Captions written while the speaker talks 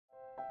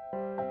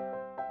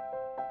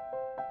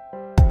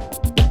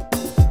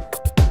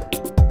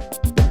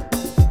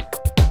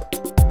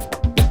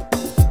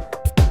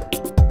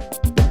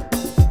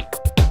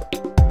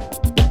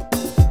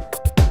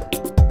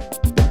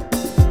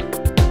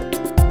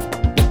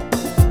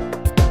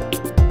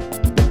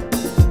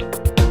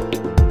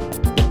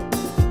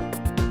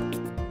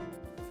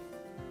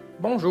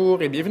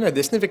Bonjour et bienvenue à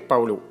Dessiner avec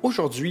Paolo.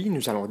 Aujourd'hui,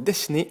 nous allons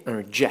dessiner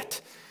un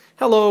jet.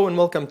 Hello and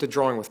welcome to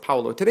Drawing with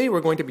Paolo. Today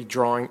we're going to be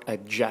drawing a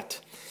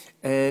jet.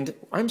 And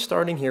I'm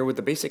starting here with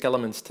the basic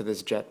elements to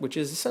this jet, which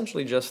is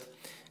essentially just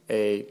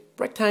a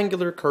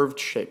rectangular curved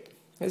shape.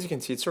 As you can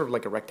see, it's sort of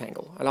like a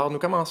rectangle. Alors, nous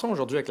commençons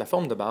aujourd'hui avec la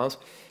forme de base,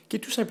 qui est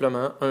tout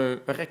simplement un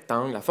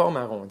rectangle à forme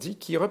arrondie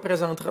qui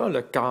représentera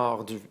le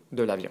corps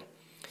de l'avion.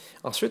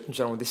 Ensuite,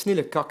 nous allons dessiner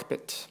le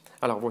cockpit.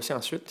 Alors, voici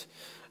ensuite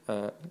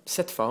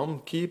cette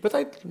forme qui est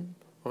peut-être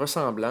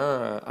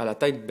ressemblant à la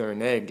tête d'un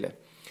aigle.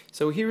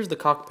 So here's the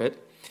cockpit,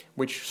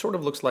 which sort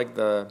of looks like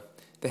the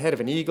head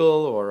of an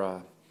eagle or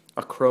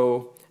a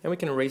crow, and we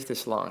can erase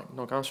this line.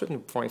 Donc ensuite, nous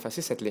pouvons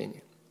effacer cette ligne.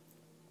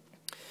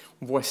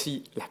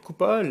 Voici la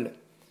coupole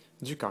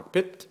du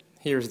cockpit.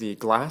 Here's the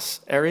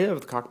glass area of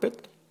the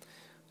cockpit.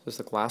 So it's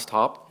the glass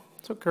top.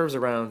 So it curves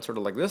around sort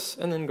of like this,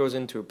 and then goes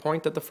into a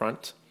point at the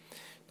front.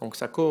 Donc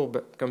ça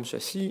courbe comme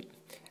ceci,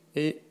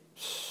 et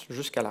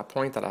jusqu'à la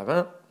pointe à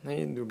l'avant.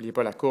 Et n'oubliez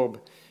pas la courbe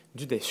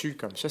du dessus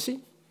comme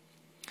ceci.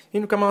 Et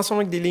nous commençons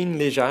avec des lignes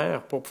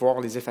légères pour pouvoir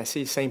les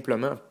effacer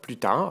simplement plus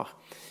tard.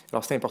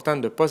 Alors c'est important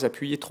de ne pas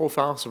appuyer trop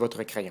fort sur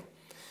votre crayon.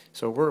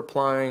 So we're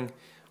applying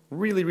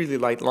really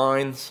light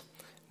lines,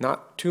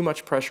 not too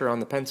much pressure on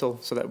the pencil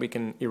so that we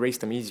can erase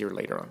them easier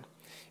later on.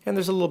 And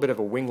there's a little bit of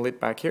a winglet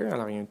back here.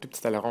 Alors il y a un tout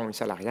petit aileron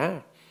ici à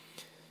l'arrière.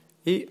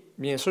 Et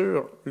bien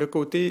sûr, le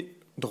côté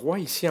droit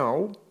ici en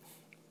haut,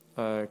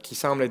 qui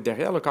semble être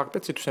derrière le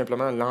cockpit, c'est tout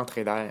simplement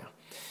l'entrée d'air.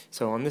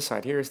 So on this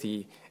side here is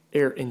the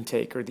air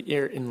intake or the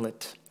air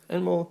inlet.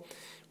 And we'll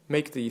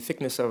make the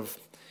thickness of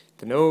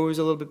the nose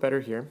a little bit better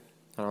here.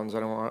 Alors nous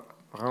allons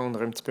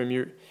rendre un petit peu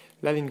mieux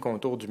la ligne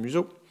contour du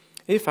museau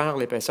et faire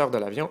l'épaisseur de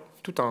l'avion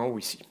tout en haut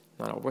ici.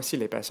 Alors voici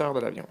l'épaisseur de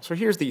l'avion. So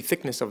here's the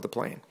thickness of the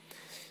plane.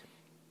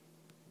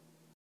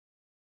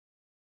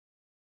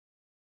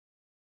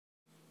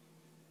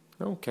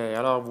 OK,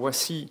 alors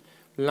voici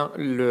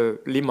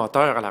les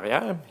moteurs à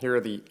l'arrière. Here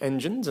are the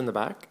engines in the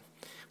back,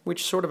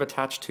 which sort of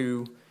attach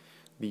to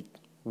the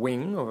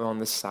wing on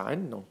this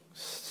side. Donc,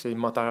 ces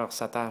moteurs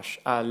s'attachent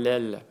à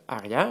l'aile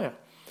arrière.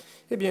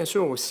 Et bien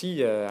sûr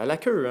aussi à la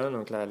queue, hein,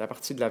 donc la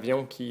partie de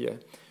l'avion qui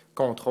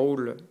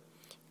contrôle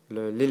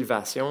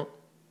l'élévation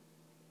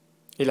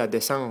et la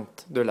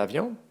descente de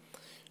l'avion.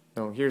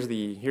 Donc, here's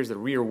the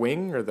rear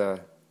wing, or the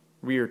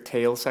rear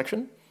tail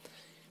section.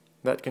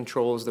 That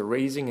controls the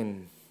raising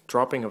and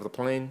dropping of the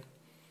plane.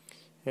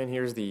 And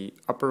here's the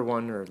upper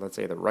one, or let's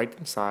say the right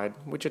side,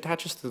 which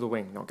attaches to the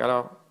wing. Donc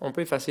alors, on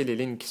peut effacer les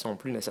lignes qui sont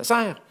plus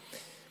nécessaires.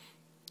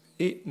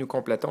 Et nous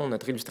complétons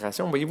notre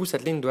illustration. Voyez-vous,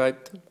 cette ligne doit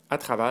être à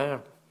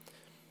travers,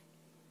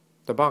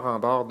 de bord en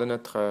bord de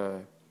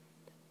notre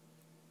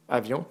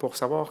avion pour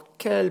savoir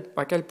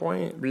à quel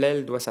point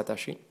l'aile doit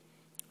s'attacher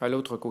à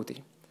l'autre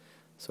côté.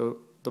 So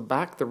the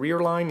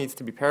rear line needs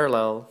to be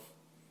parallel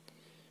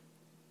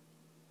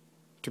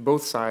to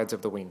both sides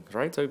of the wings,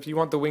 right? So if you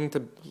want the wing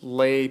to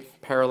lay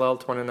parallel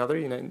to one another,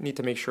 you need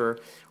to make sure,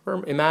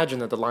 or imagine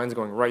that the line's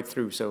going right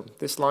through. So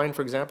this line,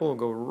 for example, will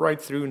go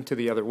right through into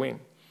the other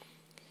wing.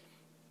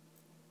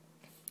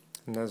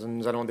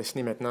 Nous allons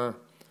dessiner maintenant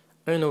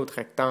un autre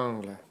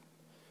rectangle.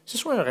 Que ce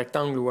soit un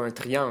rectangle ou un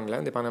triangle,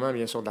 hein, dépendamment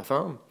bien sûr de la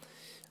forme.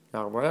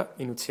 Alors voilà,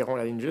 et nous tirons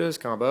la ligne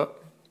jusqu'en bas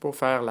pour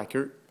faire la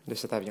queue de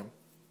cet avion.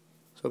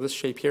 So this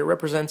shape here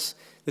represents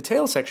the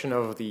tail section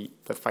of the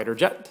fighter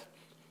jet.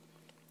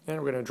 And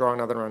we're going to draw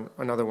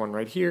another one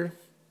right here.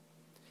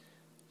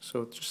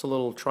 So it's just a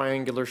little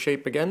triangular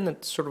shape again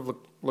that sort of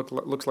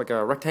looks like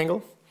a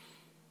rectangle.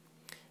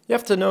 You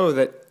have to know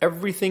that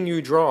everything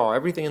you draw,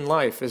 everything in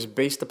life, is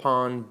based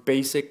upon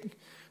basic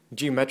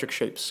geometric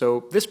shapes.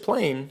 So this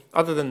plane,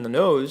 other than the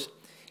nose,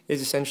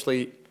 is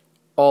essentially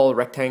all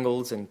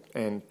rectangles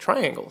and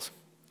triangles.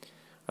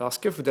 Alors ce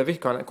que vous devez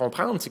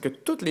comprendre, c'est que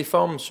toutes les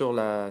formes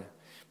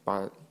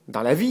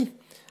dans la vie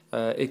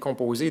est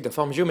composé de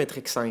formes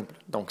géométriques simples.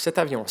 Donc cet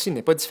avion-ci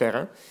n'est pas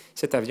différent.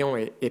 Cet avion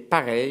est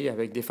pareil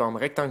avec des formes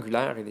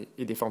rectangulaires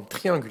et des formes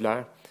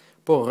triangulaires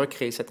pour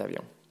recréer cet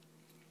avion.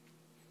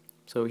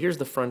 So here's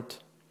the front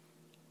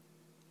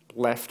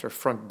left or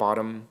front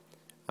bottom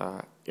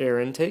air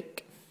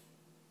intake.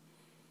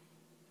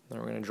 Now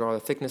we're going to draw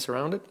the thickness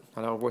around it.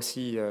 Alors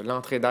voici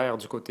l'entrée d'air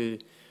du côté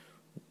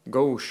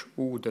gauche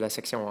ou de la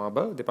section en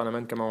bas,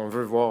 dépendamment de comment on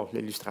veut voir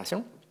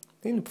l'illustration.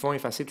 Et nous pouvons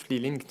effacer toutes les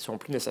lignes qui ne sont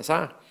plus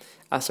nécessaires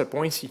à ce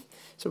point-ci.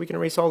 So we can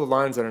erase all the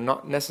lines that are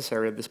not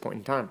necessary at this point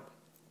in time.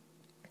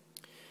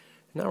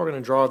 Now we're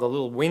going to draw the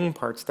little wing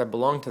parts that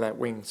belong to that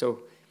wing.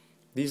 So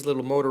these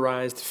little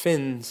motorized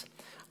fins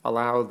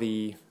allow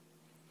the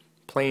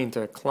plane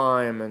to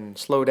climb and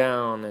slow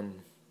down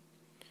and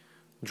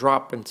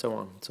drop and so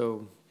on.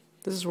 So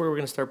this is where we're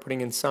going to start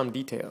putting in some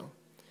detail.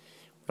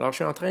 Alors je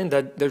suis en train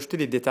d'ajouter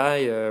des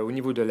détails au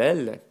niveau de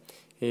l'aile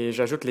et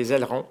j'ajoute les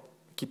ailerons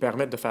qui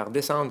permettent de faire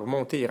descendre,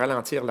 monter et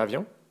ralentir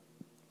l'avion.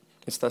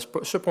 Et c'est à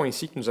ce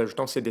point-ci que nous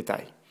ajoutons ces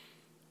détails.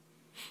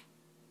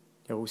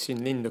 Il y a aussi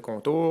une ligne de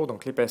contour,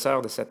 donc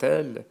l'épaisseur de cette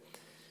aile,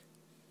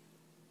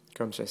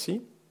 comme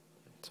ceci.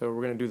 So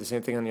we're going to do the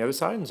same thing on the other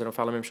side. Nous allons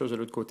faire la même chose de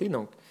l'autre côté.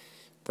 Donc,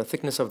 the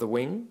thickness of the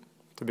wing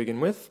to begin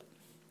with.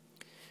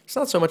 It's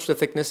not so much the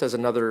thickness as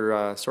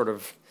another sort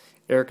of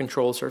air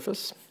control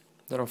surface.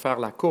 Nous allons faire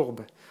la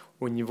courbe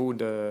au niveau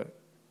du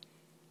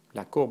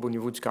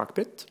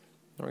cockpit.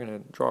 We're going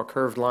to draw a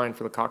curved line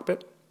for the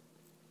cockpit.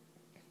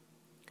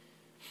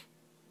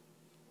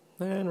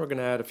 And we're going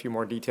to add a few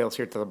more details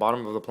here to the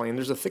bottom of the plane.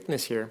 There's a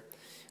thickness here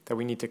that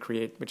we need to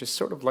create, which is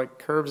sort of like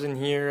curves in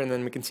here, and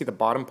then we can see the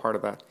bottom part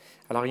of that.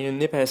 Alors, il y a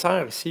une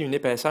épaisseur ici, une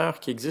épaisseur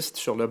qui existe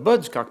sur le bas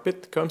du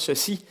cockpit, comme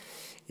ceci.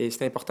 Et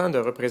c'est important de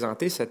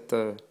représenter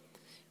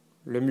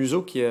le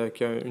museau qui a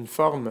une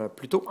forme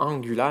plutôt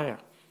angulaire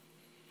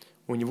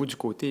au niveau du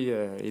côté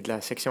et de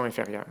la section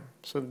inférieure.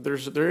 So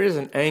there is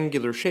an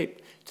angular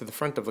shape to the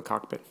front of the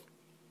cockpit.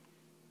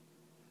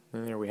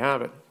 And there we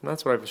have it. And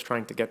that's what I was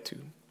trying to get to.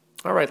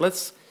 All right,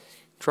 let's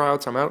try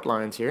out some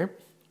outlines here.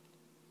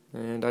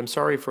 And I'm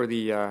sorry for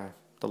the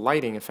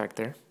lighting effect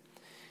there.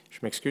 Je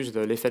m'excuse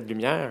de l'effet de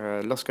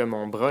lumière. Lorsque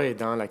mon bras est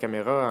dans la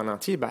caméra en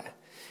entier, ben,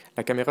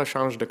 la caméra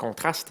change de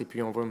contraste et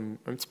puis on voit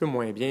un petit peu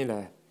moins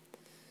bien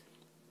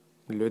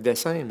le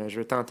dessin, mais je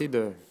vais tenter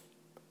de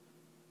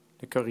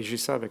corriger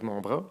ça avec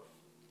mon bras.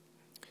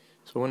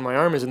 So when my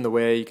arm is in the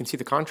way, you can see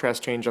the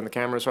contrast change on the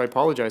camera, so I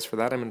apologize for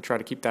that. I'm going to try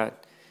to keep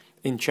that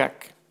in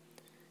check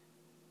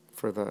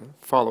for the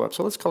follow-up.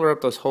 So let's color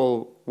up this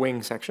whole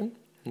wing section.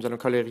 Nous allons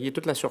colorier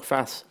toute la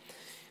surface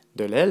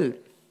de l'aile.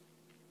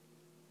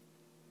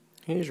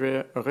 Et je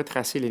vais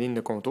retracer les lignes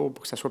de contour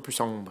pour que ça soit plus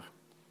sombre.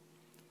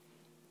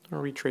 I'll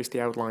retrace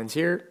the outlines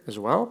here as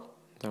well.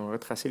 Nous allons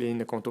retracer les lignes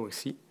de contour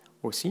ici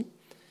aussi.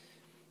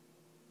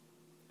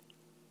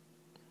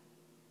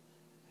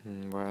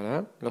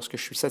 Voilà. Lorsque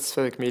je suis satisfait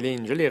avec mes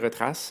lignes, je les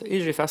retrace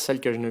et j'efface celles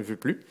que je ne veux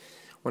plus.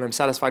 When I'm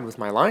satisfied with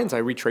my lines,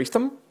 I retrace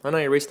them and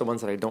I erase the ones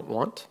that I don't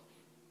want.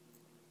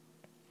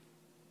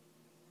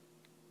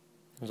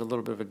 There's a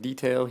little bit of a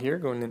detail here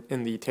going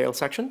in the tail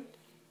section.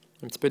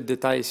 Un petit peu de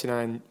détail ici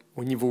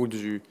au niveau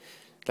de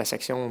la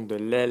section de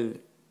l'aile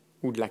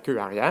ou de la queue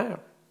arrière.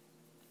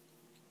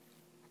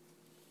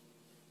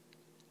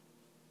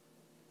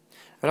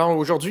 Alors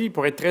aujourd'hui,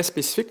 pour être très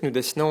spécifique, nous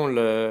dessinons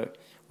le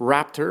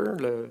Raptor,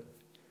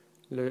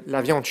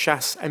 l'avion de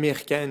chasse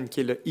américaine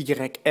qui est le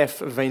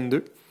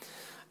YF-22.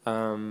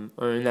 Un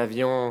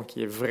avion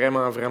qui est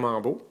vraiment, vraiment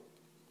beau.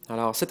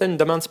 Alors, c'était une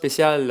demande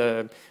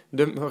spéciale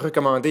de me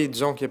recommander,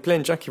 disons qu'il y a plein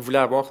de gens qui voulaient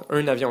avoir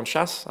un avion de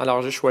chasse.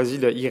 Alors, j'ai choisi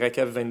le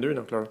YF-22,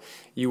 donc le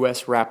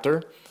US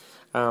Raptor.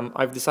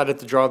 I've decided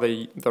to draw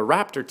the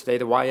Raptor today,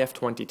 the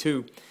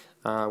YF-22,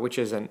 which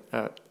is an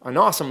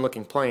awesome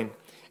looking plane.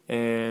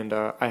 And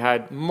I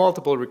had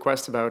multiple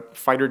requests about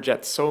fighter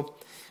jets, so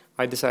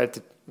I decided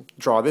to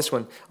draw this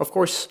one. Of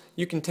course,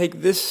 you can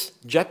take this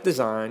jet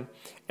design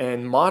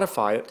and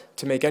modify it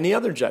to make any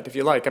other jet if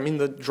you like. I mean,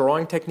 the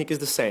drawing technique is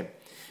the same.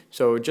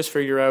 So just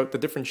figure out the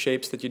different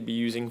shapes that you'd be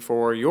using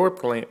for your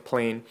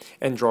plane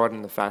and draw it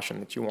in the fashion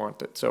that you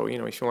want it. So, you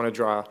know, if you want to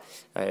draw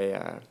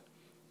a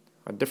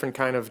different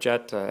kind of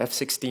jet,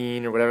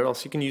 F-16 or whatever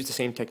else, you can use the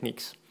same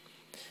techniques.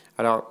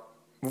 Alors,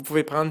 vous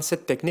pouvez prendre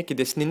cette technique et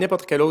dessiner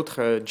n'importe quel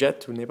autre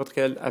jet ou n'importe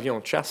quel avion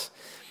de chasse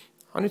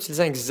en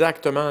utilisant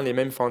exactement les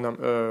mêmes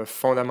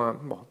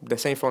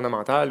dessins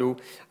fondamentaux ou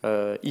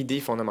idées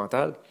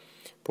fondamentales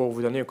pour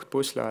vous donner un coup de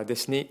pouce là, à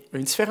dessiner un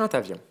différent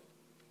avion.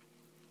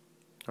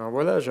 Alors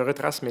voilà, je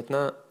retrace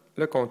maintenant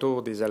le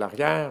contour des ailes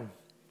arrière,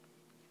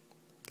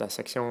 de la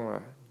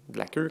section de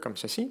la queue comme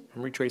ceci.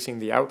 I'm retracing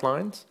the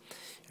outlines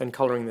and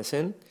coloring this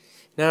in.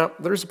 Now,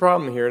 there's a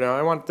problem here. Now,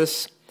 I want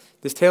this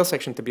tail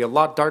section to be a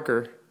lot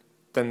darker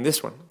than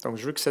this one. Donc,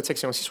 je veux que cette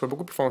section-ci soit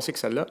beaucoup plus foncée que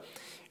celle-là.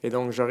 Et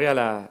donc, j'aurai à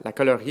la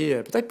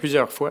colorier peut-être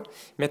plusieurs fois,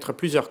 mettre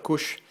plusieurs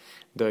couches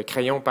de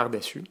crayon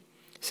par-dessus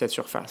cette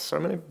surface. So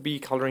I'm going to be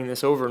coloring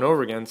this over and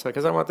over again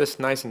because I want this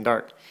nice and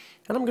dark.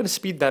 And I'm going to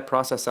speed that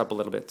process up a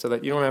little bit so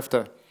that you don't have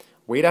to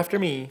wait after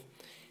me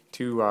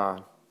to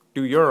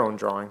do your own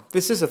drawing.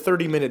 This is a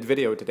 30-minute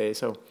video today,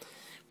 so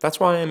that's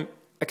why I'm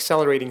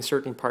accelerating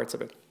certain parts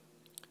of it.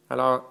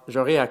 Alors,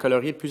 j'aurai à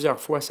colorier plusieurs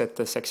fois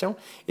cette section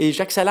et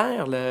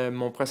j'accélère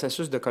mon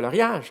processus de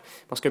coloriage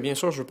parce que bien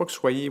sûr, je ne veux pas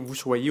que vous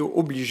soyez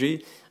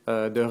obligés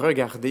de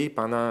regarder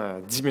pendant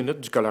 10 minutes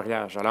du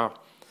coloriage. Alors,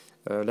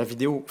 la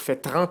vidéo fait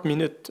 30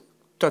 minutes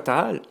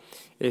totales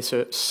et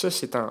ça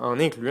c'est en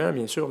incluant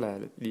bien sûr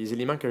les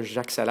éléments que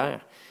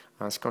j'accélère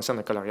en ce qui concerne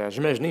le coloriage.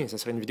 Imaginez, ça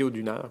serait une vidéo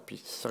d'1 heure puis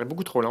ça serait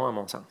beaucoup trop long à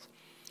mon sens.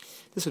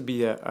 This would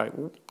be a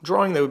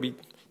drawing that would be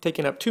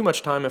taking up too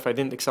much time if I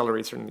didn't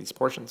accelerate certain of these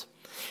portions.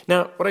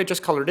 Now, what I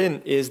just colored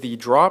in is the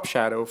drop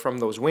shadow from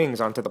those wings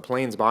onto the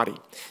plane's body.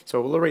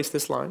 So we'll erase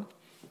this line.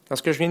 Alors,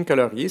 ce que je viens de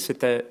colorier,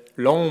 c'était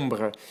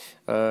l'ombre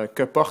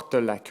que porte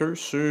la queue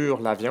sur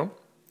l'avion.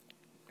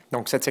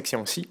 Donc, cette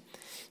section-ci,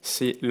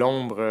 c'est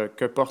l'ombre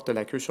que porte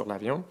la queue sur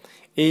l'avion.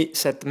 Et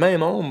cette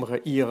même ombre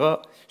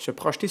ira se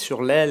projeter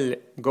sur l'aile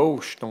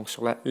gauche, donc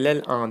sur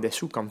l'aile en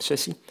dessous, comme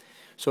ceci.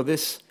 So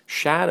this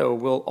shadow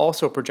will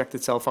also project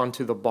itself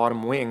onto the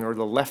bottom wing or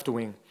the left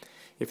wing,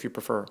 if you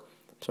prefer.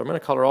 So I'm going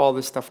to color all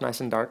this stuff nice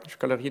and dark. Je vais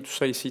colorier tout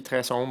ça ici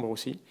très sombre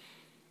aussi.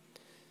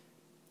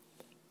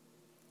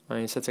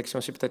 Et cette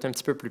section-ci peut-être un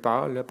petit peu plus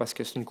pâle, là, parce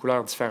que c'est une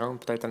couleur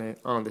différente, peut-être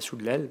en dessous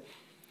de l'aile.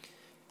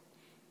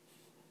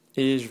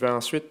 Et je vais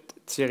ensuite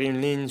tirer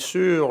une ligne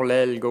sur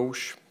l'aile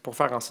gauche pour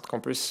faire en sorte qu'on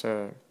puisse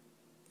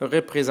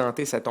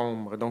représenter cette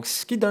ombre. Donc,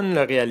 ce qui donne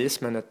le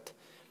réalisme à notre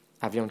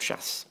avion de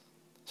chasse.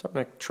 So I'm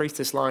going to trace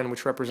this line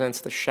which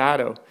represents the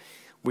shadow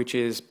which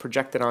is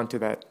projected onto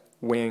that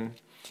wing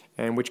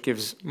and which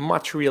gives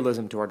much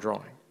realism to our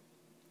drawing.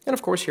 And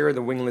of course here are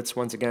the winglets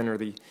once again, or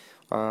the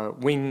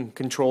wing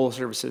control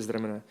surfaces that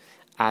I'm going to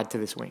add to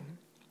this wing.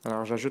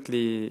 Alors j'ajoute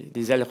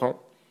les ailerons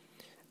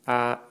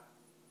à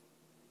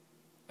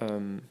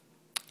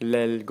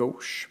l'aile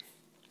gauche,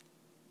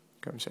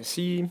 comme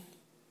ceci.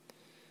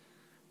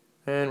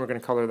 And we're going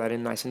to color that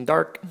in nice and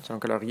dark. C'est un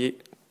colorier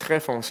très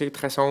foncé,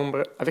 très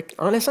sombre,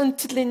 en laissant une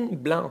petite ligne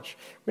blanche.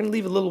 We're going to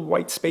leave a little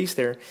white space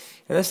there,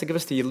 and that's to give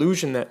us the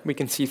illusion that we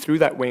can see through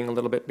that wing a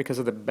little bit because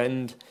of the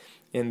bend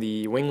in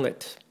the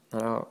winglet.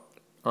 Alors,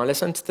 en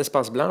laissant un petit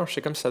espace blanche,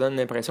 c'est comme si ça donne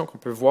l'impression qu'on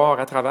peut voir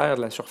à travers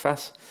la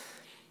surface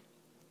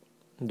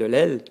de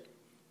l'aile,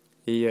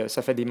 et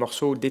ça fait des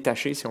morceaux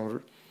détachés, si on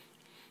veut.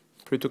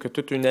 Plutôt que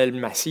toute une aile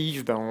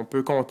massive, ben, on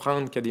peut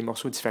comprendre qu'il y a des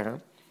morceaux différents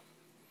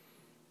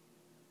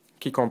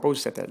qui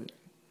composent cette aile.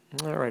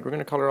 All right, we're going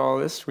to color all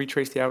this,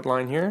 retrace the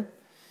outline here.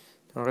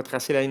 On va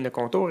retracer la ligne de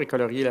contour et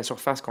colorier la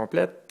surface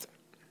complète.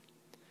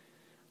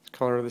 Let's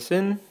color this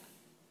in.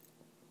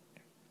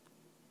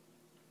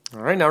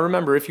 All right, now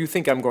remember, if you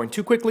think I'm going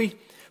too quickly,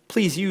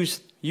 please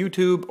use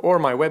YouTube or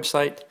my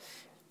website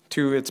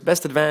to its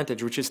best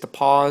advantage, which is to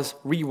pause,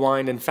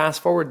 rewind, and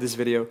fast forward this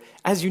video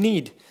as you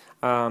need.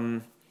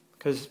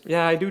 Because,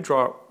 yeah, I do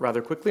draw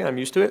rather quickly, I'm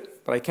used to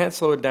it, but I can't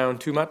slow it down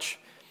too much.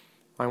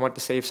 I want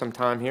to save some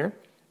time here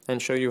and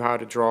show you how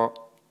to draw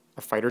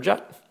a fighter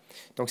jet.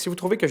 Donc, si vous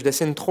trouvez que je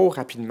dessine trop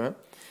rapidement,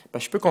 ben,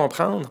 je peux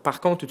comprendre. Par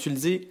contre,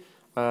 utiliser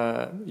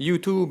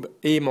YouTube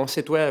et mon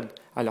site web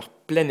à leur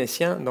plein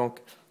escient.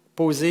 Donc,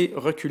 pauser,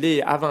 reculer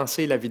et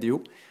avancer la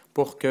vidéo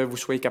pour que vous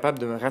soyez capable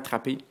de me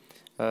rattraper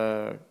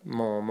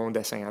mon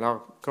dessin.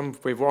 Alors, comme vous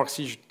pouvez voir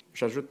ici,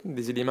 j'ajoute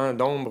des éléments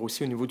d'ombre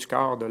aussi au niveau du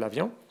corps de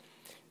l'avion.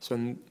 So,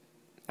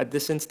 at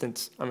this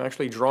instance, I'm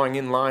actually drawing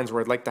in lines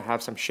where I'd like to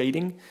have some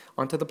shading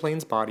onto the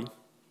plane's body.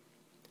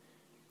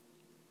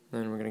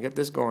 And we're going to get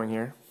this going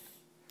here.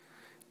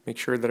 Make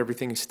sure that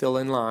everything is still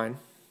in line.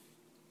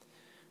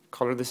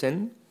 Color this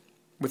in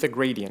with a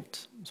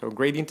gradient. So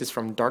gradient is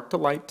from dark to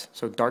light,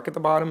 so dark at the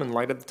bottom and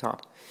light at the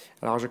top.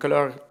 Alors je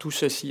colore tout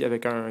ceci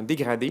avec un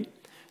dégradé.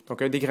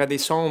 Donc un dégradé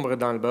sombre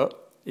dans le bas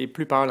et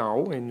plus pâle en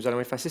haut. Et nous allons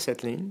effacer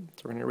cette ligne.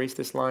 So we're going to erase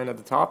this line at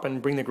the top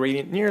and bring the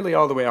gradient nearly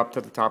all the way up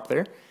to the top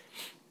there.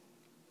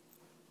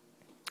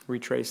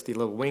 Retrace the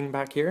little wing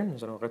back here.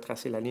 Nous allons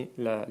retracer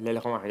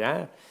l'aileron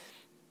arrière.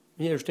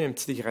 Et ajouter un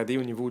petit dégradé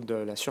au niveau de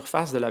la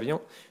surface de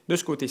l'avion, de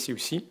ce côté-ci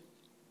aussi.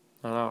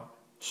 Alors,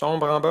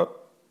 sombre en bas.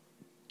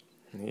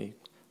 Et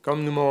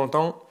comme nous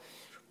montons,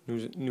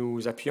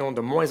 nous appuyons de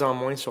moins en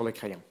moins sur le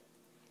crayon.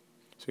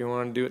 So you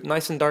want to do it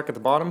nice and dark at the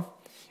bottom.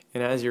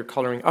 And as you're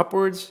coloring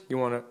upwards, you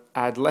want to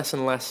add less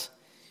and less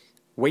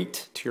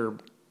weight to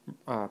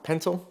your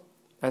pencil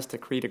as to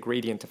create a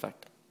gradient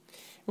effect.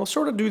 We'll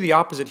sort of do the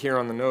opposite here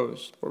on the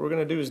nose. What we're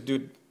going to do is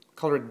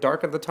color it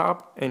dark at the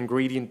top and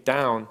gradient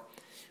down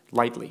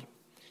lightly.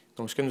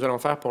 Donc, ce que nous allons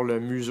faire pour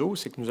le museau,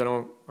 c'est que nous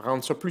allons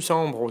rendre ça plus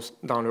sombre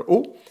dans le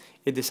haut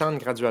et descendre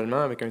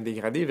graduellement avec un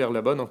dégradé vers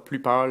le bas, donc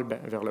plus pâle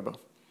vers le bas.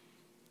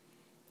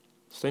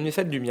 C'est un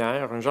effet de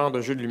lumière, un genre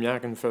de jeu de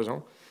lumière que nous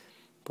faisons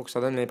pour que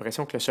ça donne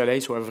l'impression que le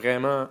soleil soit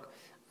vraiment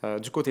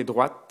du côté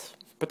droite,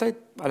 peut-être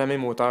à la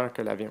même hauteur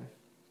que l'avion.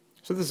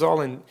 So this is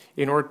all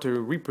in order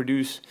to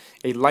reproduce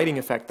a lighting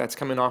effect that's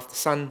coming off the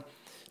sun,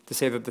 to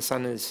say that the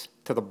sun is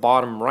to the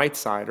bottom right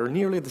side, or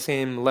nearly the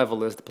same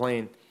level as the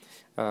plane,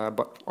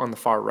 but on the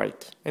far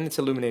right. And it's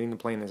illuminating the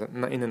plane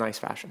in a nice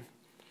fashion.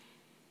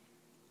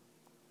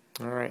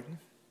 All right.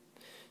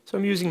 So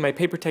I'm using my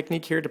paper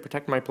technique here to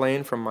protect my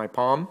plane from my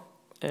palm,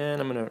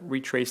 and I'm going to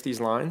retrace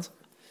these lines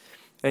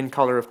and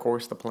color, of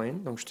course, the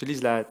plane. Donc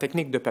j'utilise la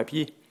technique de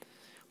papier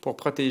pour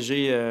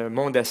protéger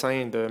mon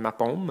dessin de ma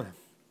paume.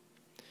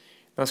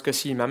 Dans ce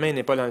cas-ci, ma main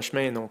n'est pas dans le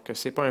chemin, donc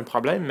ce n'est pas un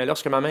problème. Mais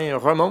lorsque ma main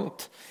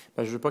remonte,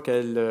 ben, je ne veux pas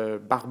qu'elle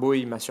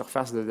barbouille ma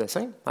surface de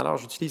dessin. Alors,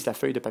 j'utilise la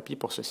feuille de papier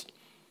pour ceci.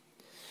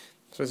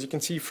 So as you can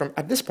see,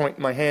 at this point,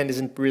 my hand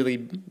isn't really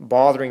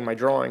bothering my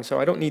drawing,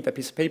 so I don't need that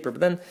piece of paper. But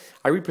then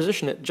I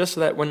reposition it just so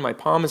that when my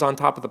palm is on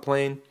top of the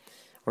plane,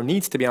 or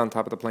needs to be on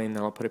top of the plane,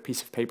 then I'll put a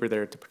piece of paper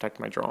there to protect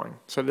my drawing.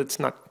 So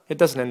that it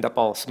doesn't end up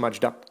all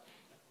smudged up.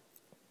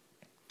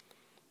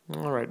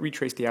 All right,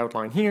 retrace the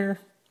outline here.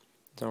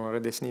 Nous allons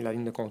redessiner la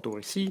ligne de contour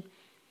ici.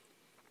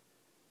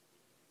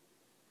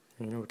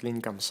 Une autre ligne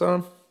comme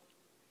ça.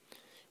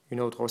 Une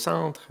autre au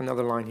centre.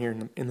 Another line here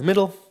in the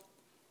middle.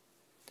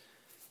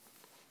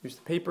 Use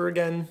the paper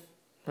again.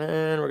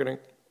 And we're going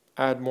to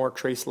add more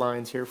trace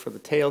lines here for the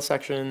tail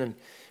section. And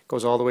it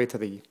goes all the way to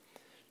the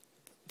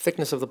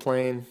thickness of the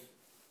plane.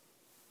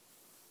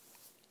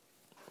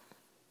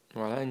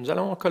 Voilà, nous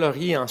allons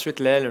colorier ensuite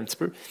l'aile un petit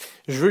peu.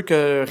 Je veux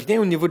que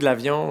rien au niveau de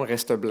l'avion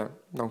reste blanc.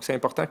 Donc c'est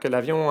important que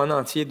l'avion en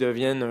entier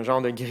devienne un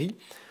genre de gris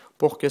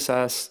pour que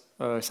ça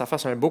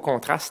fasse un beau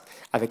contraste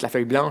avec la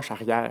feuille blanche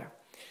arrière.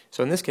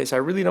 So in this case, I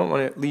really don't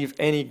want to leave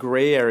any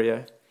gray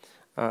area,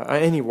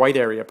 any white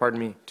area, pardon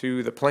me,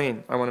 to the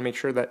plane. I want to make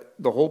sure that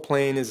the whole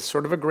plane is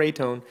sort of a gray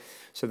tone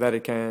so that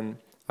it can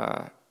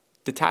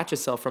detach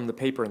itself from the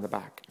paper in the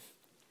back.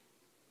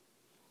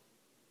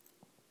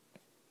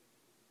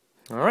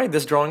 All right,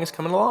 this drawing is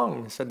coming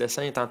along. Ce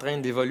dessin est en train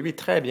d'évoluer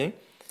très bien.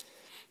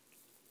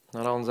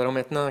 Alors, nous allons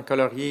maintenant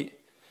colorier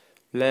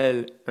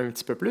l'aile un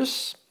petit peu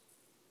plus.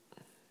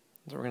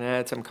 So we're going to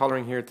add some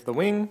coloring here to the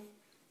wing.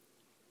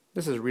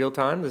 This is real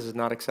time, this is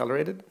not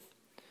accelerated.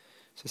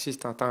 Ceci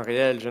c'est en temps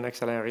réel, je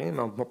n'accélère rien,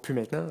 mais bon, plus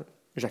maintenant,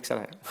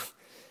 j'accélère.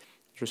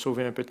 Je vais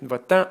sauver un peu de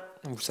votre temps.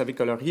 Vous savez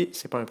colorier,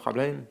 c'est pas un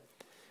problème.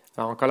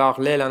 Alors, on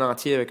colore l'aile en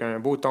entier avec un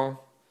beau ton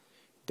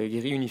de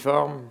gris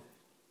uniforme.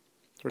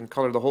 We're going to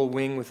color the whole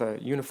wing with a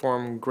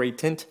uniform gray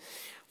tint,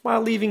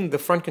 while leaving the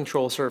front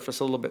control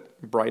surface a little bit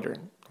brighter.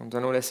 Donc, nous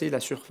allons laisser la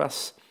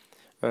surface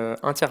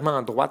entièrement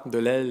à droite de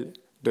l'aile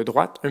de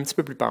droite, un petit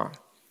peu plus pâle.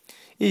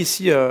 Et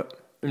ici,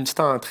 une petite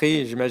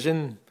entrée,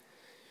 j'imagine,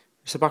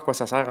 je ne sais pas à quoi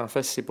ça sert, en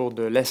fait, c'est pour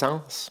de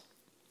l'essence,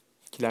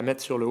 qu'ils la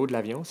mettent sur le haut de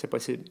l'avion, c'est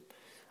possible.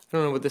 I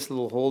don't know what this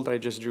little hole that I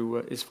just drew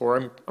is for.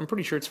 I'm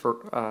pretty sure it's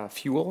for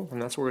fuel,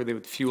 and that's where they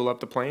would fuel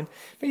up the plane.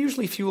 But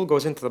usually fuel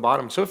goes into the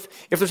bottom. So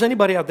if there's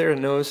anybody out there who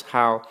knows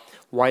how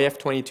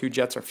YF-22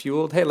 jets are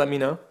fueled, hey, let me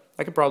know.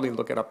 I could probably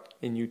look it up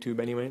in YouTube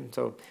anyway.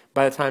 So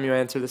by the time you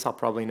answer this, I'll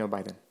probably know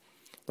by then.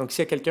 Donc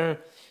s'il y a quelqu'un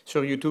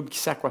sur YouTube qui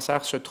sait à quoi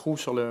sert ce trou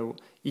sur le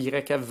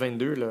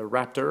YF-22, le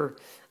Raptor,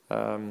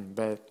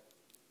 ben,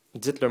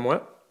 dites-le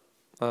moi.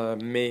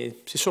 Mais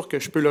c'est sûr que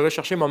je peux le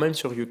rechercher moi-même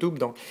sur YouTube.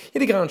 Donc, il y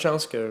a des grandes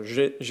chances que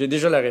j'ai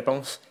déjà la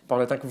réponse par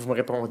le temps que vous me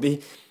répondez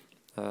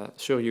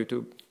sur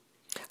YouTube.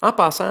 En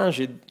passant,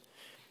 j'ai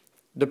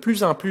de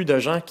plus en plus de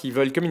gens qui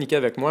veulent communiquer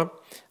avec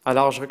moi.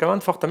 Alors, je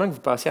recommande fortement que vous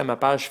passiez à ma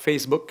page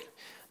Facebook.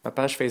 Ma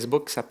page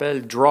Facebook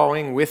s'appelle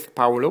Drawing with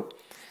Paolo.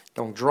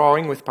 Donc,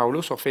 Drawing with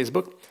Paolo sur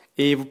Facebook.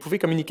 Et vous pouvez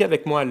communiquer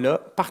avec moi là,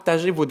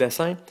 partager vos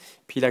dessins,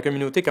 puis la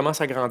communauté commence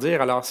à grandir.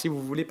 Alors, si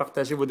vous voulez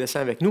partager vos dessins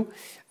avec nous,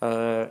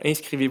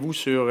 inscrivez-vous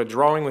sur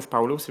Drawing with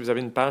Paolo si vous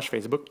avez une page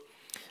Facebook.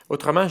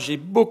 Autrement, j'ai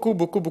beaucoup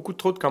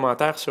trop de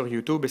commentaires sur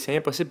YouTube et c'est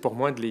impossible pour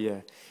moi de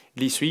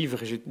les suivre.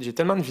 J'ai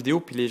tellement de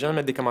vidéos, puis les gens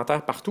mettent des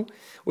commentaires partout.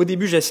 Au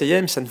début,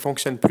 j'essayais, mais ça ne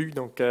fonctionne plus.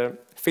 Donc,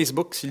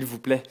 Facebook, s'il vous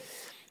plaît.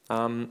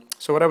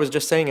 So what I was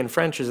just saying in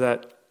French is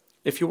that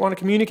if you want to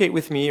communicate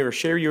with me or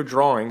share your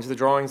drawings, the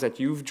drawings that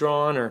you've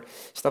drawn or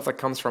stuff that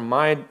comes from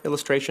my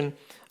illustration,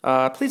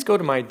 please go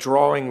to my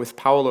Drawing with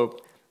Paolo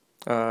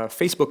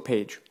Facebook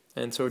page.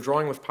 And so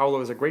Drawing with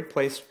Paolo is a great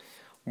place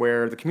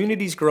where the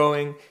community is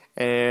growing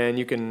and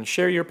you can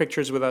share your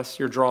pictures with us,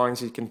 your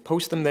drawings, you can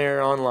post them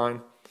there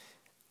online.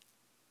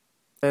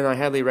 And I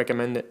highly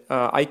recommend it.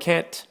 I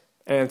can't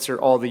answer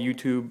all the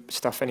YouTube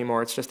stuff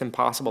anymore. It's just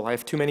impossible. I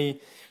have too many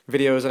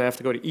videos and I have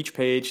to go to each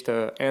page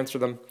to answer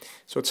them.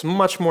 So it's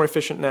much more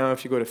efficient now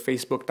if you go to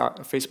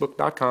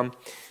facebook.com,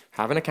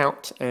 have an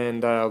account,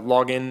 and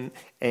log in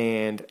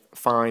and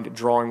find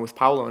Drawing with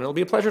Paolo. And it'll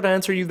be a pleasure to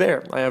answer you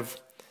there. I have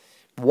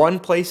one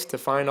place to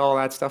find all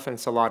that stuff and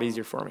it's a lot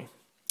easier for me.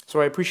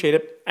 So I appreciate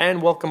it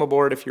and welcome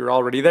aboard if you're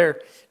already there.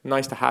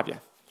 Nice to have you.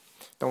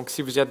 Donc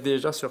si vous êtes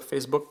déjà sur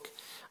Facebook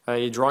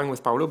et Drawing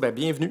with Paolo, ben,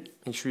 bienvenue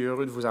et je suis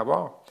heureux de vous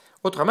avoir.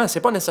 Autrement, c'est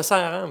pas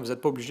nécessaire, hein? Vous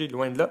n'êtes pas obligé,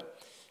 loin de là.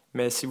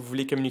 Mais si vous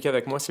voulez communiquer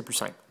avec moi, c'est plus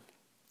simple.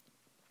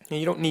 And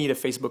you don't need a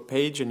Facebook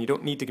page and you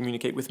don't need to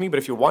communicate with me, but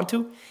if you want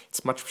to,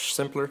 it's much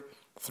simpler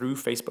through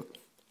Facebook.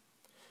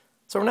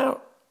 So now,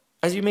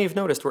 as you may have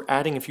noticed, we're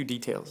adding a few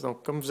details.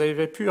 Donc, comme vous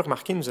avez pu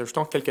remarquer, nous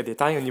ajoutons quelques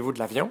détails au niveau de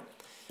l'avion.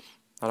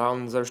 Alors,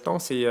 nous ajoutons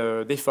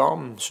des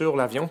formes sur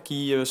l'avion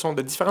qui sont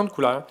de différentes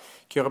couleurs,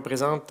 qui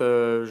représentent,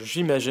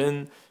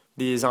 j'imagine,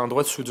 des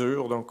endroits de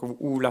soudure, donc,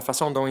 ou la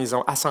façon dont ils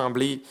ont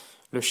assemblé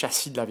le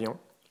châssis de l'avion.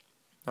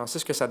 Alors, c'est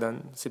ce que ça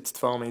donne, ces petites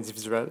formes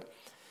individuelles.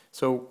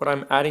 So, what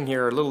I'm adding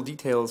here are little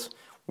details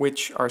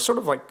which are sort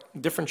of like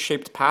different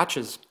shaped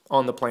patches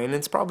on the plane, and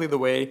it's probably the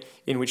way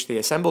in which they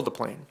assembled the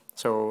plane.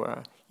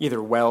 So,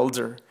 either welds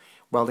or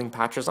welding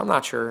patches, I'm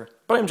not sure,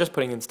 but I'm just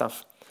putting in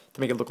stuff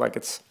to make it look like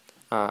it's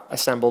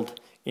assembled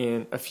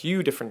in a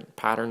few different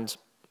patterns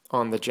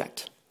on the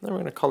jet. Then we're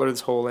going to color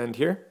this whole end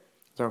here.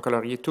 Nous allons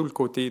colorier tout le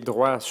côté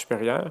droit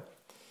supérieur.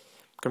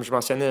 Comme je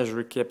mentionnais, je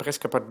veux qu'il n'y ait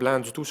presque pas de blanc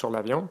du tout sur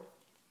l'avion.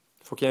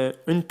 Il faut qu'il y ait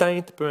une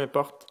teinte, peu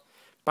importe,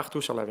 partout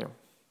sur l'avion.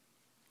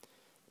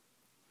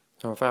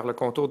 On va faire le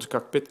contour du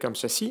cockpit comme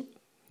ceci,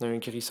 d'un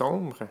gris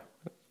sombre.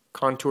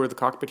 Contour the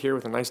cockpit here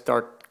with a nice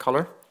dark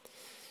color.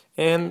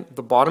 And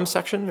the bottom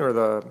section, or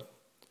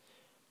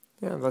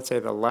let's say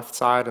the left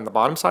side and the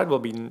bottom side will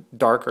be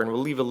darker, and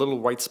we'll leave a little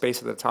white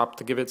space at the top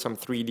to give it some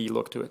 3D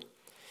look to it.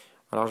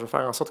 Alors, je vais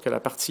faire en sorte que la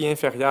partie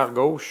inférieure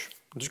gauche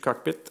du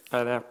cockpit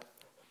a l'air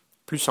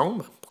plus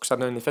sombre pour que ça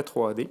donne un effet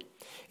 3D.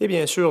 Et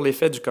bien sûr,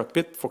 l'effet du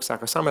cockpit, il faut que ça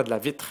ressemble à de la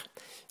vitre.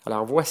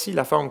 Alors, voici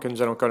la forme que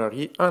nous allons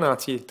colorier en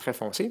entier très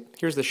foncé.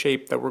 Here's the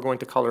shape that we're going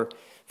to color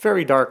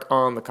very dark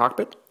on the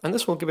cockpit. And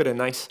this will give it a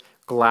nice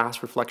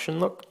glass reflection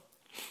look.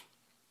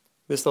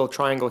 This little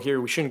triangle here,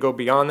 we shouldn't go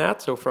beyond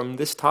that. So from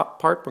this top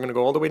part, we're going to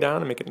go all the way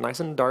down and make it nice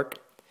and dark.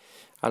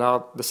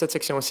 Alors, de cette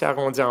section-ci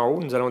arrondie en haut,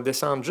 nous allons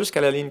descendre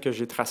jusqu'à la ligne que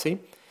j'ai tracée.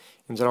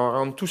 Et nous allons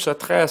rendre tout ça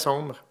très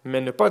sombre,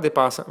 mais ne pas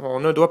dépasser, on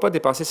ne doit pas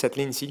dépasser cette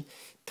ligne-ci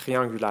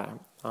triangulaire.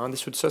 En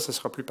dessous de ça, ce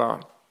sera plus pâle.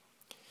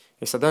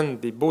 Et ça donne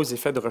des beaux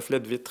effets de reflets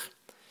de vitre.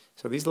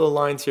 So these little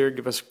lines here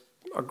give us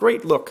a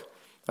great look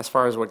as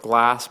far as what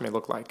glass may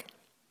look like.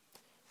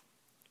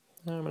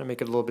 I'm going to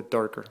make it a little bit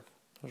darker.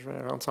 Je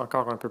vais rendre ça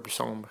encore un peu plus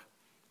sombre.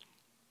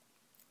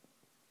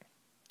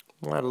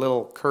 We'll add a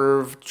little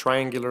curved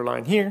triangular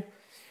line here.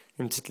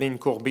 Une petite ligne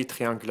courbée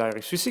triangulaire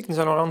ici que nous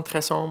allons rendre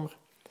très sombre.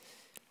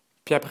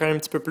 Puis après, un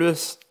petit peu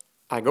plus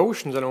à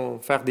gauche, nous allons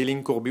faire des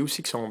lignes courbées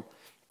aussi qui sont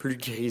plus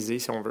grisées,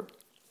 si on veut.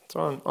 So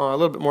a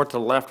little bit more to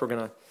the left, we're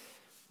going to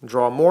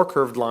draw more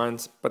curved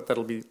lines, but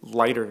that'll be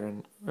lighter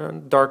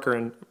and darker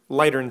and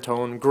lighter in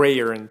tone,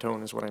 grayer in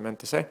tone is what I meant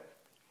to say.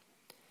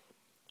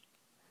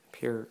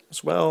 Here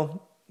as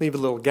well, leave a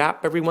little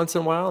gap every once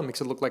in a while. It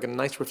makes it look like a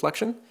nice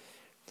reflection.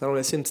 Nous allons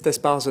laisser un petit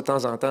espace de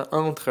temps en temps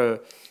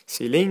entre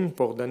ces lignes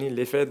pour donner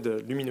l'effet de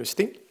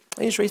luminosité.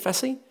 Et je vais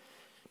effacer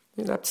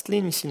la petite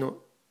ligne ici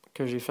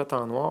que j'ai faite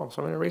en noir.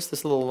 So I'm going to erase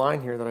this little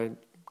line here that I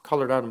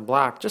colored out in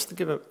black just to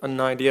give an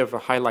idea of a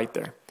highlight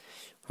there.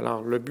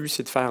 Alors, le but,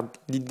 c'est de faire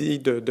l'idée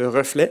de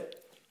reflet,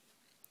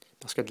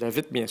 parce que de la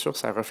vitre, bien sûr,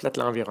 ça reflète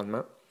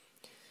l'environnement.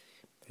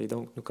 Et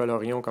donc, nous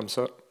colorions comme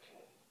ça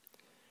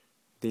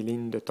des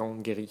lignes de ton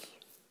gris.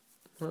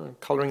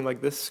 Coloring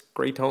like this,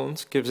 gray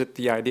tones, gives it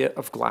the idea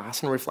of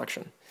glass and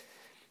reflection.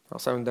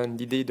 Alors, ça me donne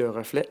l'idée de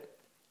reflet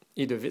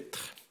et de vitre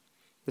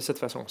de cette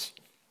façon-ci.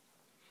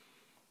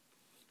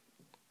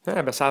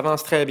 Ah, ben, ça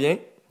avance très bien.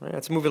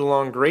 It's moving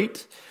along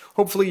great.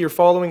 Hopefully, you're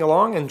following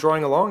along and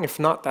drawing along. If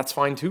not, that's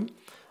fine too.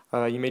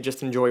 You may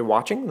just enjoy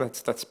watching.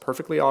 That's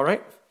perfectly all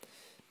right.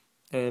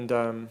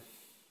 And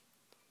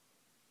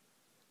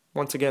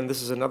once again,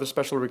 this is another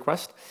special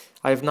request.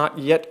 I have not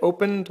yet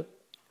opened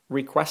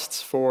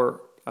requests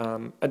for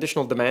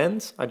additional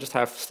demands. I just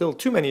have still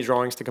too many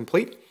drawings to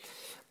complete.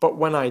 But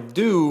when I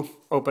do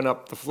open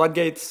up the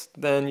floodgates,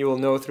 then you will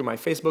know through my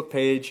Facebook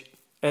page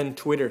and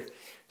Twitter.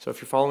 So if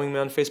you're following me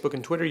on Facebook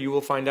and Twitter, you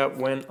will find out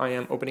when I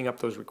am opening up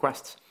those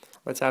requests.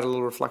 Let's add a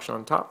little reflection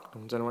on top.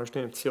 Nous allons ajouter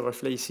un petit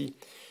reflet ici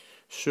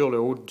sur le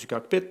haut du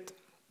cockpit.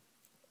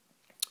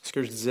 Ce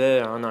que je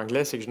disais en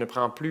anglais, c'est que je ne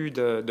prends plus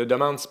de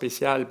demandes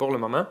spéciales pour le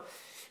moment,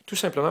 tout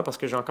simplement parce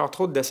que j'ai encore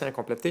trop de dessins à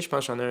compléter. Je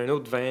pense que j'en ai un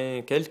autre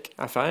 20 quelques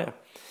à faire.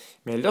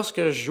 Mais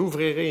lorsque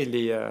j'ouvrirai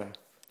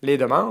les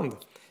demandes,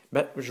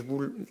 ben, je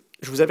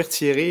vous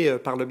avertirai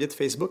par le biais de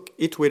Facebook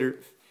et Twitter.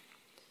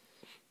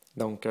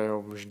 Donc,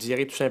 je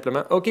dirai tout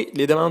simplement, OK,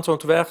 les demandes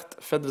sont ouvertes,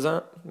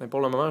 faites-en, mais pour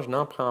le moment, je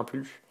n'en prends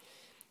plus.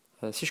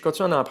 Si je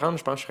continue à en prendre,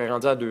 je pense que je serais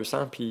rendu à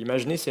 200. Puis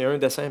imaginez, c'est un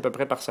dessin à peu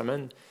près par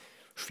semaine.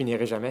 Je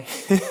finirai jamais.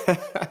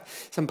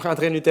 Ça me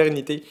prendrait une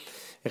éternité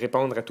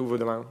répondre à tous vos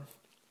demandes.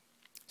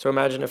 So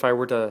imagine if I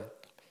were to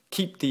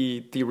keep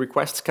the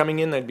requests coming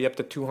in, I'd be up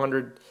to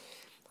 200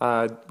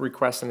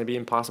 requests, and it'd be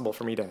impossible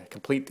for me to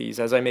complete these,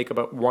 as I make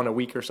about one a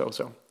week or so.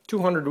 So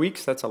 200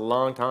 weeks, that's a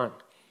long time.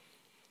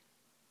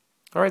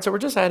 All right, so we're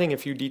just adding a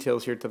few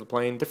details here to the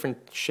plane,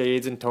 different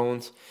shades and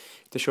tones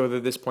to show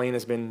that this plane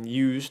has been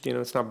used. You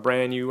know, it's not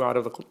brand new out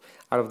of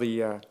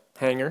the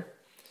hangar.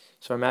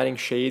 So I'm adding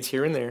shades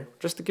here and there,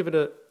 just to give it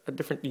a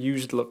different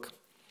used look.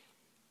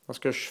 Ce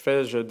que je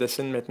fais, je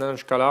dessine maintenant,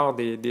 je colore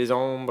des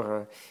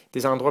ombres,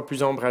 des endroits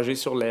plus ombragés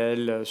sur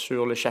l'aile,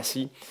 sur le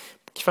châssis,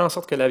 qui fait en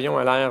sorte que l'avion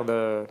a l'air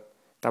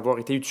d'avoir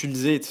été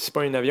utilisé. C'est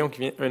pas un avion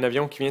qui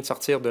vient de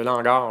sortir de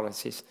l'hangar.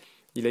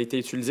 Il a été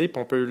utilisé,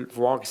 puis on peut le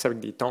voir ici avec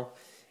des tons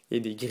et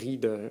des gris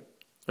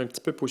un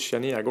petit peu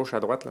positionnés à gauche, à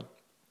droite, là,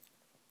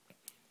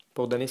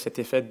 pour donner cet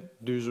effet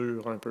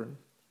d'usure un peu.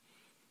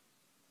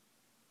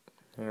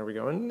 There we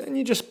go. And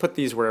you just put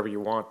these wherever you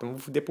want. Donc,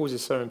 vous déposez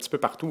ça un petit peu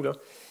partout, là.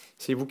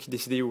 C'est vous qui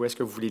décidez où est-ce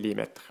que vous voulez les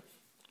mettre.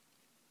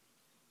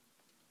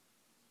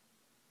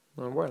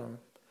 Donc, voilà.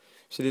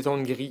 C'est des tons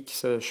de gris qui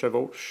se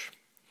chevauchent.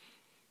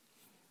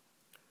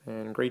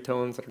 And gray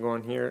tones that are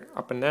going here,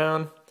 up and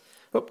down.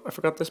 Oh, I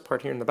forgot this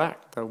part here in the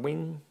back. The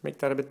wing, make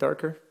that a bit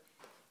darker.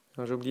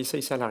 J'ai oublié ça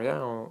ici à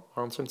l'arrière. On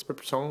rend ça un petit peu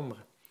plus sombre.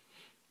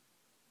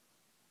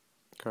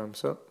 Comme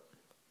ça.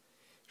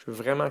 Je veux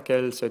vraiment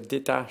qu'elle se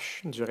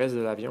détache du reste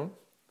de l'avion.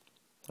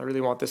 I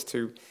really want this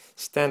to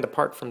stand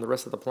apart from the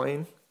rest of the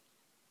plane,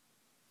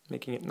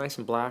 making it nice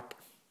and black.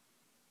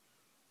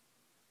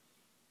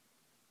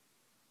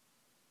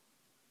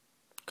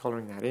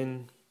 Coloring that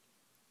in.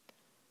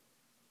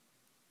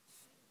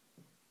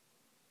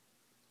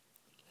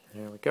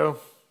 There we go.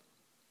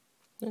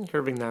 And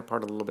curving that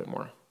part a little bit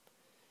more.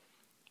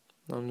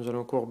 Donc, nous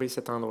allons courber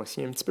cet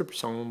endroit-ci un petit peu plus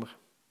sombre.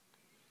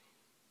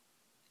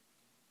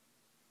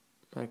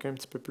 Avec un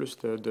petit peu plus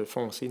de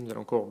foncé, nous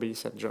allons courber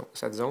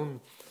cette zone.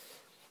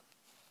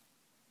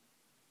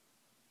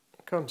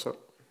 Comme ça.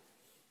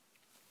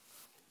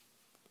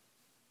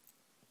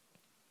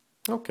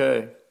 OK.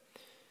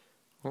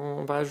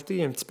 On va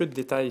ajouter un petit peu de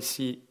détails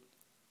ici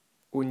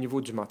au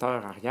niveau du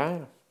moteur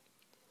arrière.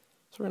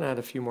 So we're going to add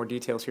a few more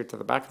details here to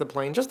the back of the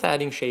plane, just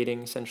adding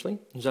shading essentially.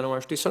 Nous allons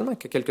ajouter seulement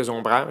quelques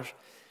ombrages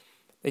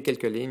et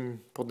quelques lignes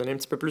pour donner un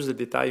petit peu plus de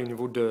détails au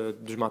niveau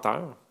du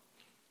moteur.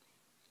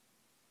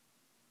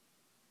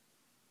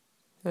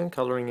 And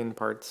coloring in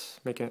parts,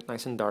 making it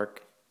nice and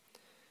dark,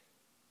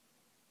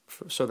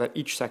 so that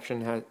each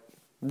section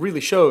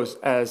really shows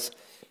as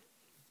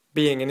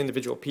being an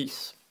individual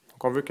piece.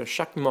 Donc on veut que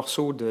chaque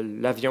morceau de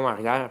l'avion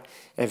arrière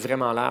ait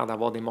vraiment l'air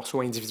d'avoir des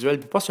morceaux individuels,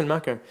 puis pas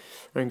seulement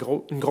une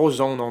grosse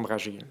zone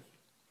ombragée.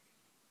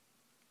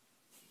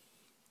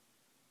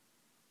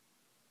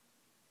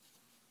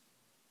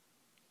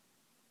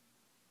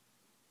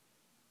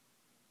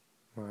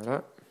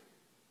 Voilà.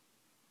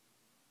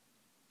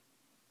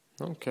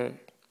 OK.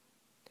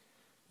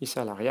 Ici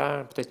à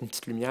l'arrière, peut-être une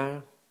petite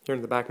lumière. Here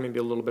in the back, maybe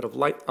a little bit of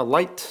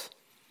light.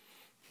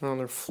 And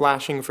they're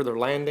flashing for their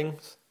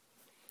landings.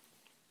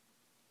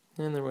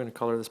 And then we're going to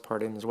color this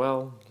part in as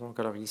well. On va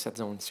colorier cette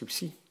zone ici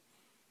aussi.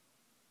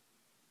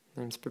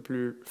 Un petit peu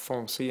plus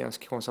foncé en ce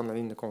qui concerne la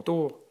ligne de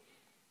contour.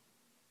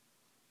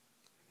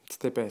 Une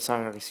petite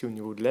épaisseur ici au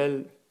niveau de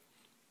l'aile.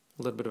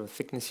 A little bit of a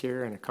thickness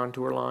here and a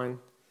contour line.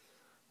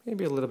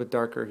 Maybe a little bit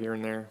darker here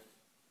and there.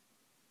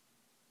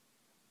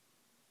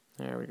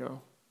 There we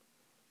go.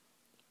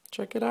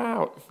 Check it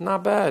out. Not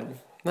bad.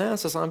 Hein,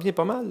 ça sent bien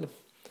pas mal.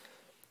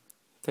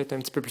 Peut-être un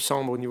petit peu plus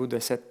sombre au niveau de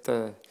cet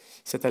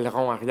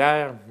aileron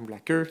arrière, ou la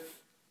queue.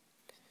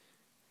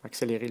 On va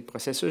accélérer le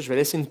processus. Je vais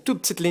laisser une toute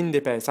petite ligne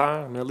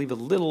d'épaisseur. I'm going to leave a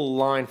little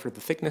line for the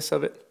thickness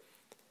of it.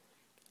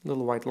 A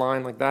little white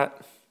line like that.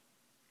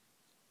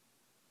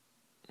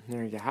 And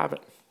there you have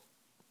it.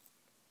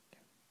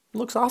 It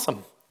looks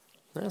awesome.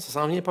 Hein, ça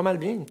sent bien pas mal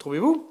bien,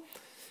 trouvez-vous?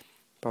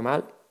 Pas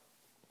mal.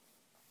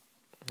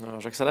 Alors,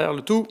 j'accélère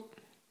le tout.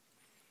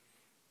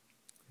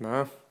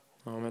 Bon,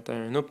 on va mettre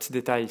un autre petit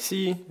détail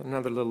ici.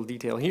 Another little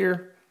detail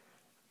here.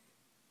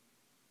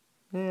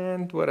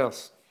 And what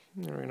else?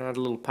 We're going to add a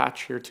little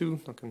patch here too.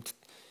 Donc, une petite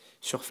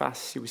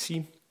surface ici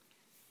aussi.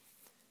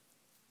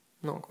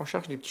 Donc, on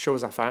cherche des petites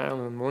choses à faire.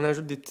 On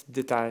ajoute des petits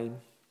détails.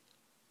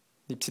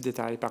 Des petits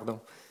détails, pardon.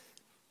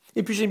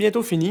 Et puis, j'ai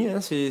bientôt fini.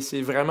 Hein.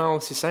 C'est vraiment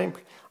aussi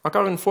simple.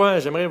 Encore une fois,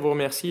 j'aimerais vous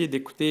remercier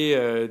d'écouter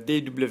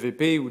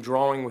DWP ou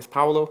Drawing with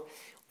Paolo.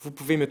 Vous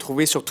pouvez me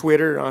trouver sur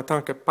Twitter en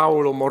tant que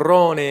Paolo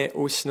Morrone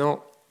ou sinon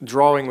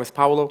Drawing with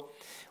Paolo.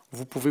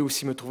 Vous pouvez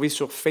aussi me trouver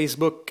sur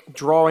Facebook,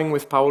 Drawing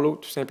with Paolo,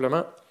 tout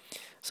simplement.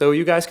 So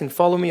you guys can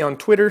follow me on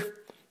Twitter.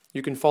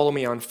 You can follow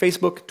me on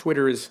Facebook.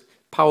 Twitter is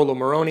Paolo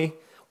Morrone.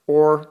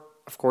 Or,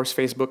 of course,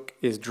 Facebook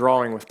is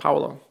Drawing with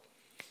Paolo.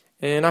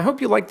 And I hope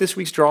you liked this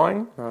week's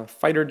drawing,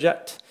 Fighter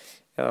Jet.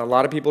 A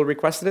lot of people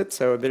requested it,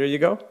 so there you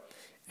go.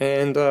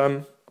 And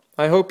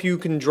I hope you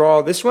can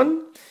draw this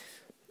one.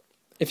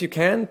 If you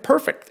can,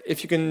 perfect.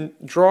 If you can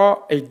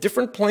draw a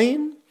different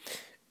plane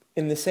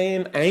in the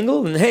same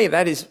angle, then hey,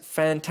 that is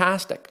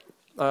fantastic.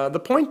 The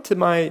point to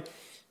my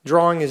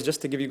drawing is just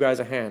to give you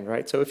guys a hand,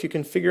 right? So if you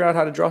can figure out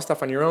how to draw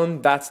stuff on your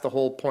own, that's the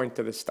whole point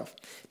to this stuff.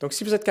 Donc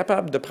si vous êtes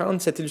capable de prendre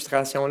cette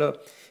illustration-là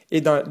et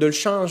de le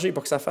changer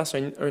pour que ça fasse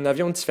un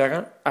avion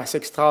différent, c'est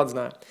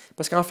extraordinaire.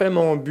 Parce qu'en fait,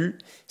 mon but,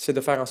 c'est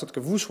de faire en sorte que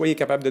vous soyez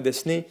capable de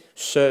dessiner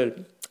seul.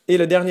 Et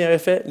le dernier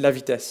effet, la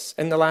vitesse.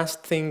 And the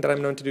last thing that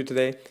I'm going to do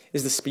today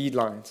is the speed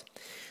lines.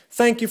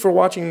 Thank you for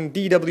watching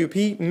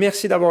DWP.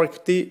 Merci d'avoir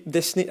écouté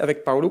Dessiner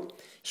avec Paolo.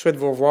 Je souhaite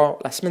vous revoir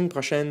la semaine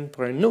prochaine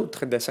pour un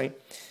autre dessin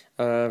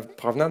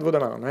provenant de vos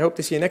demandes. I hope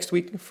to see you next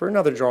week for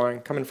another drawing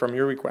coming from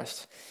your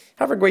requests.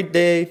 Have a great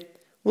day.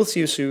 We'll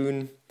see you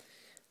soon.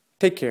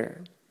 Take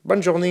care.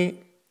 Bonne journée.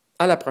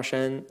 À la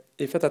prochaine.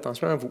 Et faites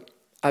attention à vous.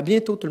 À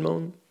bientôt tout le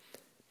monde.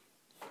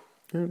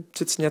 Une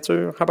petite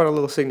signature. How about a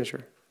little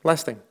signature?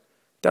 Last thing.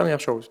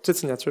 Dernière chose, petite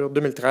signature,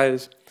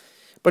 2013.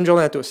 Bonne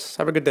journée à tous.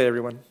 Have a good day,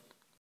 everyone.